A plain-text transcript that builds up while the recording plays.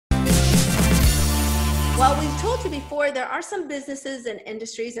Well, we've told you before, there are some businesses and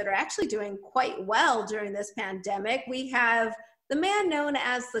industries that are actually doing quite well during this pandemic. We have the man known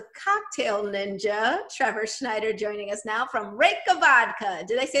as the cocktail ninja, Trevor Schneider, joining us now from Reyka Vodka.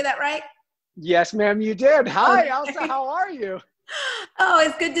 Did I say that right? Yes, ma'am, you did. Hi, Elsa, how are you? Oh,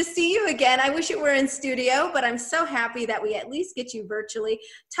 it's good to see you again. I wish it were in studio, but I'm so happy that we at least get you virtually.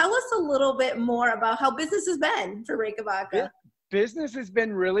 Tell us a little bit more about how business has been for Reyka Vodka. Business has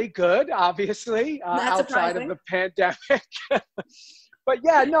been really good, obviously, outside of the pandemic. But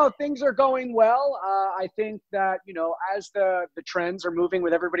yeah, no, things are going well. I think that, you know, as the trends are moving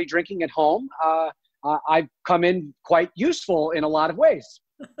with everybody drinking at home, I've come in quite useful in a lot of ways.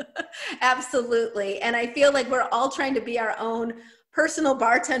 Absolutely. And I feel like we're all trying to be our own personal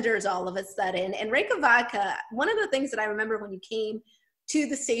bartenders all of a sudden. And Reyka Vodka, one of the things that I remember when you came to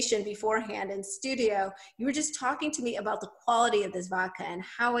the station beforehand in studio, you were just talking to me about the quality of this vodka and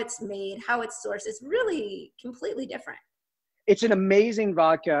how it's made, how it's sourced. It's really completely different. It's an amazing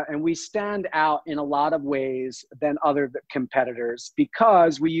vodka, and we stand out in a lot of ways than other competitors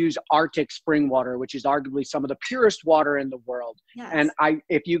because we use Arctic spring water, which is arguably some of the purest water in the world. Yes. And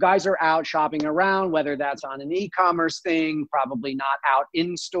if you guys are out shopping around, whether that's on an e-commerce thing, probably not out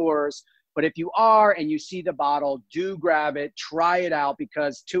in stores, but if you are and you see the bottle, do grab it, try it out,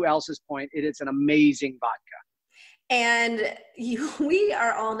 because to Elsa's point, it is an amazing vodka. And we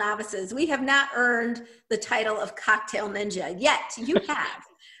are all novices. We have not earned the title of cocktail ninja yet. You have.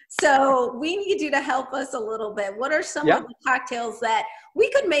 So we need you to help us a little bit. What are some of the cocktails that we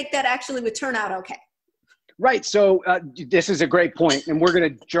could make that actually would turn out okay? Right. So this is a great point, and we're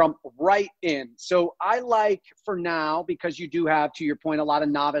going to jump right in. So I like, for now, because you do have, to your point, a lot of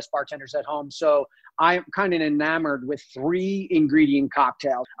novice bartenders at home. So I'm kind of enamored with 3 ingredient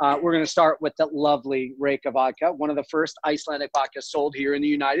cocktails. We're going to start with the lovely Reyka Vodka, one of the first Icelandic vodkas sold here in the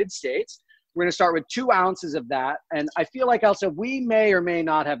United States. We're going to start with 2 ounces of that. And I feel like, Elsa, we may or may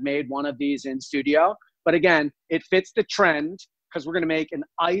not have made one of these in studio. But again, it fits the trend because we're going to make an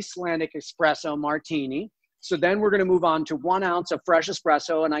Icelandic espresso martini. So then we're going to move on to 1 ounce of fresh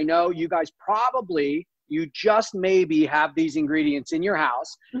espresso. And I know you guys probably, you just maybe have these ingredients in your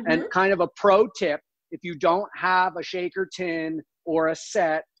house. Mm-hmm. And kind of a pro tip, if you don't have a shaker tin or a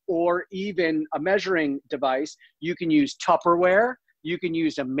set or even a measuring device, you can use Tupperware, you can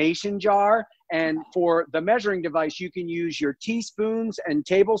use a mason jar, and for the measuring device, you can use your teaspoons and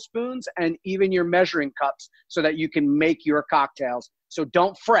tablespoons and even your measuring cups so that you can make your cocktails. So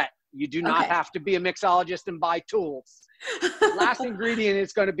don't fret. You do not have to be a mixologist and buy tools. Last ingredient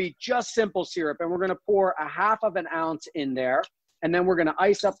is going to be just simple syrup, and we're going to pour 1/2 ounce in there, and then we're going to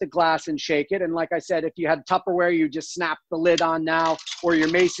ice up the glass and shake it. And like I said, if you had Tupperware, you just snap the lid on now, or your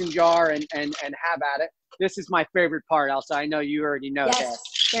mason jar, and have at it. This is my favorite part, Elsa. I know you already know this. Yes,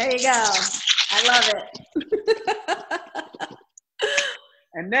 there you go. I love it.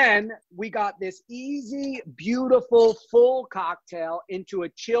 And then we got this easy, beautiful, full cocktail into a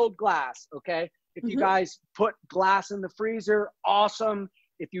chilled glass, okay? If you guys put glass in the freezer, awesome.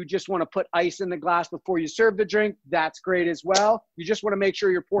 If you just want to put ice in the glass before you serve the drink, that's great as well. You just want to make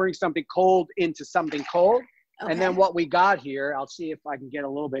sure you're pouring something cold into something cold. Okay. And then what we got here, I'll see if I can get a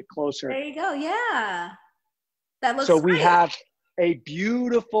little bit closer. There you go, yeah. That looks So great. we have a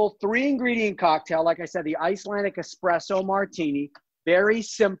beautiful 3-ingredient cocktail. Like I said, the Icelandic espresso martini. Very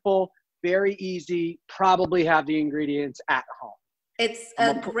simple, very easy, probably have the ingredients at home. It's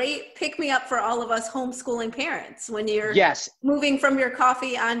a great pick-me-up for all of us homeschooling parents when you're moving from your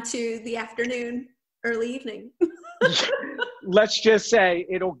coffee onto the afternoon, early evening. Let's just say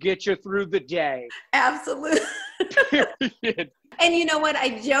it'll get you through the day. Absolutely. Period. And you know what?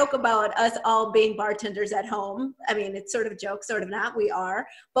 I joke about us all being bartenders at home. I mean, it's sort of a joke, sort of not. We are.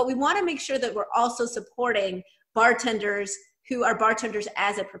 But we want to make sure that we're also supporting bartenders who are bartenders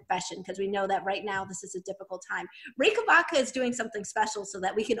as a profession, because we know that right now this is a difficult time. Reyka Vodka is doing something special so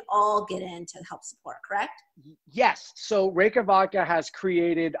that we can all get in to help support, correct? Yes. So Reyka Vodka has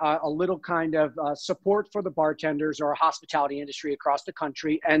created a little kind of support for the bartenders or hospitality industry across the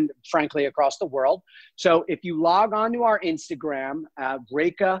country and frankly across the world. So if you log on to our Instagram,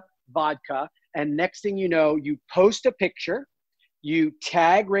 Reyka Vodka, and next thing you know, you post a picture, you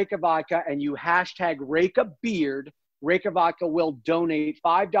tag Reyka Vodka, and you hashtag Reyka Beard, Reyka Vodka will donate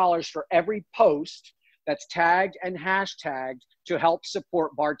 $5 for every post that's tagged and hashtagged to help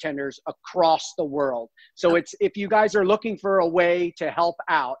support bartenders across the world. So it's, if you guys are looking for a way to help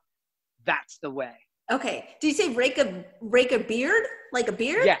out, that's the way. Okay. Do you say Reyka Beard? Like a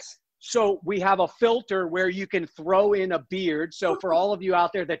beard? Yes. So we have a filter where you can throw in a beard. So for all of you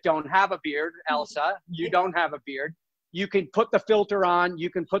out there that don't have a beard, Elsa, you don't have a beard. You can put the filter on, you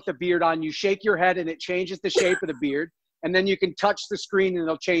can put the beard on, you shake your head and it changes the shape of the beard. And then you can touch the screen and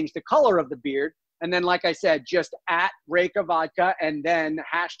it'll change the color of the beard. And then, like I said, just at Reyka Vodka and then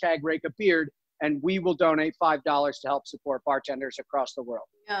hashtag Reyka Beard, and we will donate $5 to help support bartenders across the world.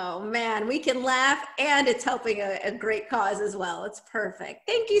 Oh man, we can laugh and it's helping a great cause as well. It's perfect.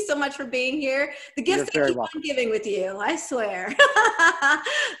 Thank you so much for being here. The gifts that keep on giving with you, I swear.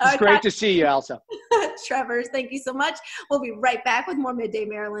 It's great to see you, Elsa. Trevor, thank you so much. We'll be right back with more Midday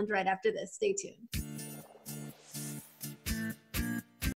Maryland right after this. Stay tuned.